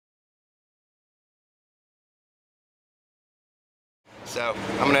So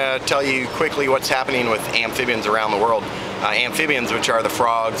I'm going to tell you quickly what's happening with amphibians around the world. Amphibians, which are the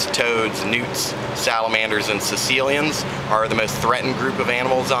frogs, toads, newts, salamanders, and caecilians, are the most threatened group of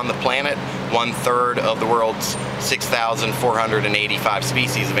animals on the planet. 1/3 of the world's 6,485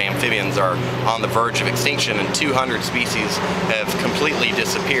 species of amphibians are on the verge of extinction, and 200 species have completely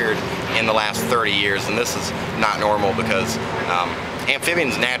disappeared in the last 30 years. And this is not normal because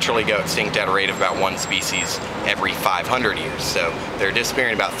amphibians naturally go extinct at a rate of about one species every 500 years. So they're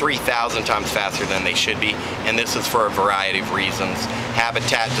disappearing about 3,000 times faster than they should be, and this is for a variety of reasons.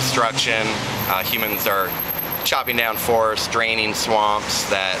 Habitat destruction, humans are chopping down forests, draining swamps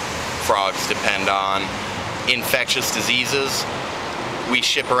that frogs depend on. Infectious diseases. We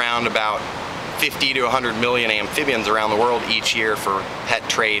ship around about 50 to 100 million amphibians around the world each year for pet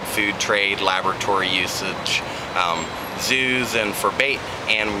trade, food trade, laboratory usage, zoos, and for bait.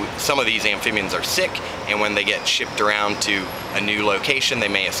 And some of these amphibians are sick, and when they get shipped around to a new location, they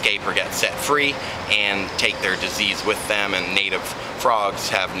may escape or get set free and take their disease with them, and native frogs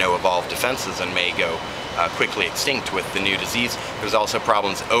have no evolved defenses and may go quickly extinct with the new disease. There's also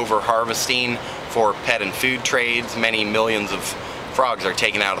problems over-harvesting for pet and food trades. Many millions of frogs are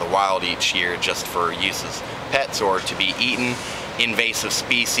taken out of the wild each year just for use as pets or to be eaten. Invasive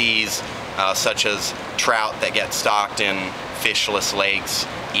species such as trout that get stocked in fishless lakes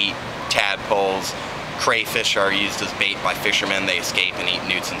eat tadpoles. Crayfish are used as bait by fishermen. They escape and eat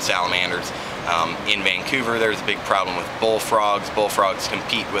newts and salamanders. In Vancouver, there's a big problem with bullfrogs. Bullfrogs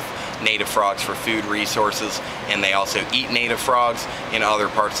compete with native frogs for food resources, and they also eat native frogs. In other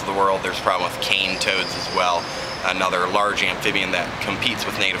parts of the world, there's a problem with cane toads as well, another large amphibian that competes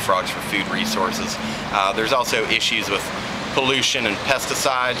with native frogs for food resources. There's also issues with pollution and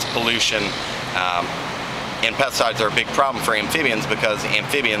pesticides. Pollution and pesticides are a big problem for amphibians because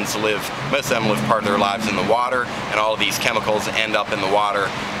amphibians most of them live part of their lives in the water, and all of these chemicals end up in the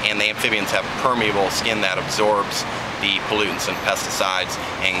water, and the amphibians have permeable skin that absorbs the pollutants and pesticides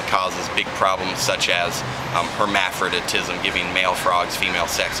and causes big problems such as hermaphroditism, giving male frogs female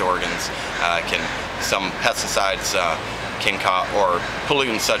sex organs. Some pesticides can cause, or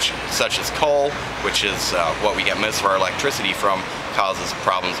pollutants such as coal, which is what we get most of our electricity from, causes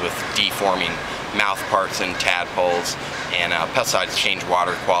problems with deforming mouth parts in tadpoles, and pesticides change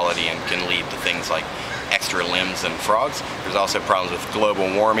water quality and can lead to things like extra limbs in frogs. There's also problems with global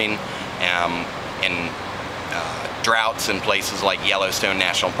warming and droughts in places like Yellowstone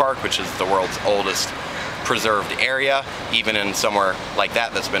National Park, which is the world's oldest preserved area. Even in somewhere like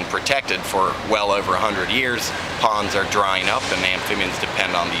that that's been protected for well over 100 years, ponds are drying up and amphibians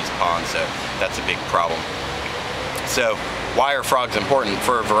depend on these ponds, so that's a big problem. So why are frogs important?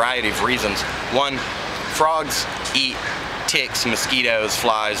 For a variety of reasons. One, frogs eat ticks, mosquitoes,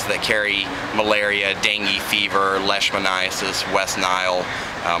 flies that carry malaria, dengue fever, leishmaniasis, West Nile,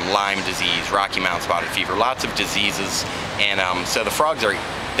 Lyme disease, Rocky Mountain spotted fever, lots of diseases. And so the frogs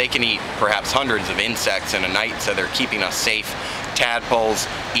they can eat perhaps hundreds of insects in a night, so they're keeping us safe. Tadpoles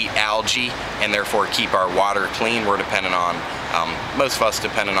eat algae and therefore keep our water clean. We're dependent on, most of us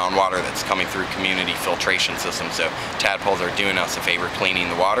dependent on water that's coming through community filtration systems, so tadpoles are doing us a favor cleaning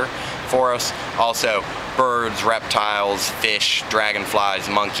the water for us. Also, birds, reptiles, fish, dragonflies,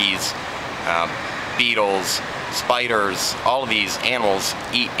 monkeys, beetles, spiders, all of these animals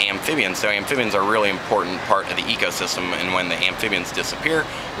eat amphibians, so amphibians are a really important part of the ecosystem, and when the amphibians disappear,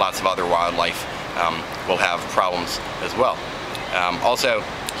 lots of other wildlife will have problems as well. Also,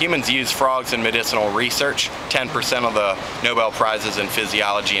 humans use frogs in medicinal research. 10% of the Nobel Prizes in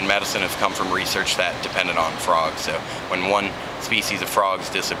physiology and medicine have come from research that depended on frogs, so when one species of frogs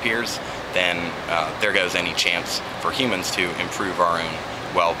disappears, then there goes any chance for humans to improve our own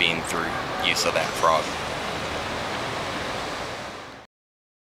well-being through use of that frog.